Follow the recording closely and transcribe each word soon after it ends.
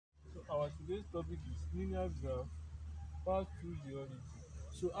our today's topic is linear graph pass through the origin.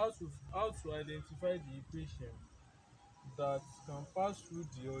 So how to identify the equation that can pass through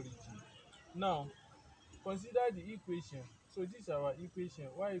the origin. Now consider the equation. So this is our equation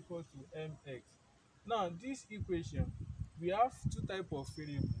y equals to mx. Now this equation, we have two type of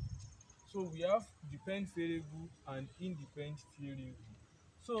variable. So we have depend variable and independent variable.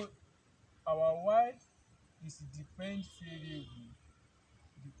 So our y is depend variable,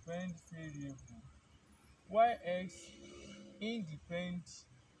 yx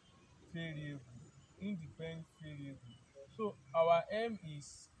independent variable, so our m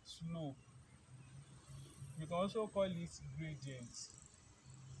is slope. We can also call it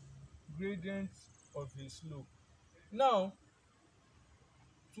gradient of a slope. Now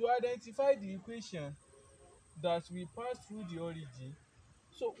to identify the equation that will pass through the origin,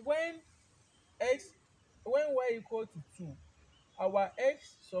 so x when y equal to 2, our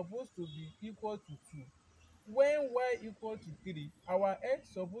x suppose to be equal to 2. When y equal to 3, our x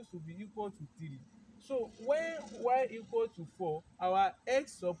suppose to be equal to 3. So when y equal to 4, our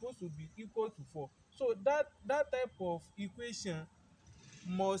x suppose to be equal to 4. So that type of equation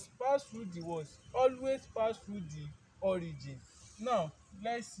must pass through the what? Always pass through the origin. Now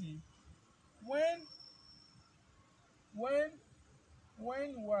let's see, when when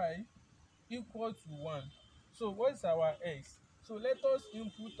when y equal to 1, so what is our x? So let us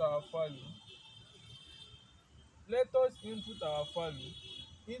input our value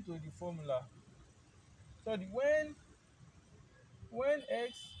into the formula. Sorry, when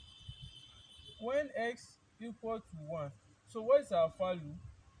x when x equal to 1, so what is our value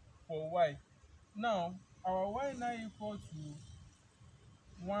for y? Now our y now equal to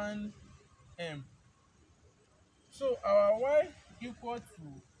 1m. So our y equal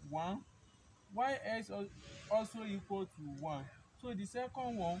to 1, yx also equal to 1. So the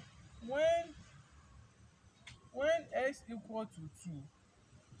second one, when x equal to 2,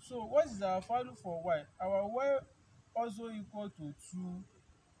 so what is our value for y? Our y also equal to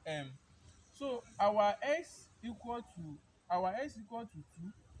 2m. So our x equal to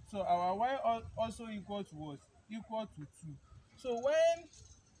 2, so our y also equal to what? Equal to 2. So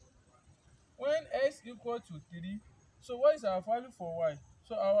when x equal to 3, so what is our value for y?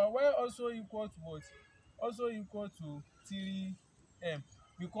 So our y also equal to what? Also equal to 3m,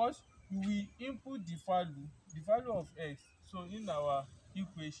 because we input the value of x so in our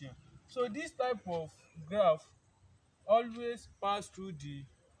equation. So this type of graph always pass through the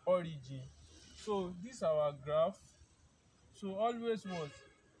origin. So this our graph, so always what?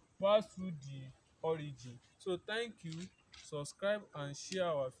 Pass through the origin. So thank you, subscribe and share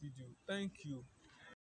our video. Thank you.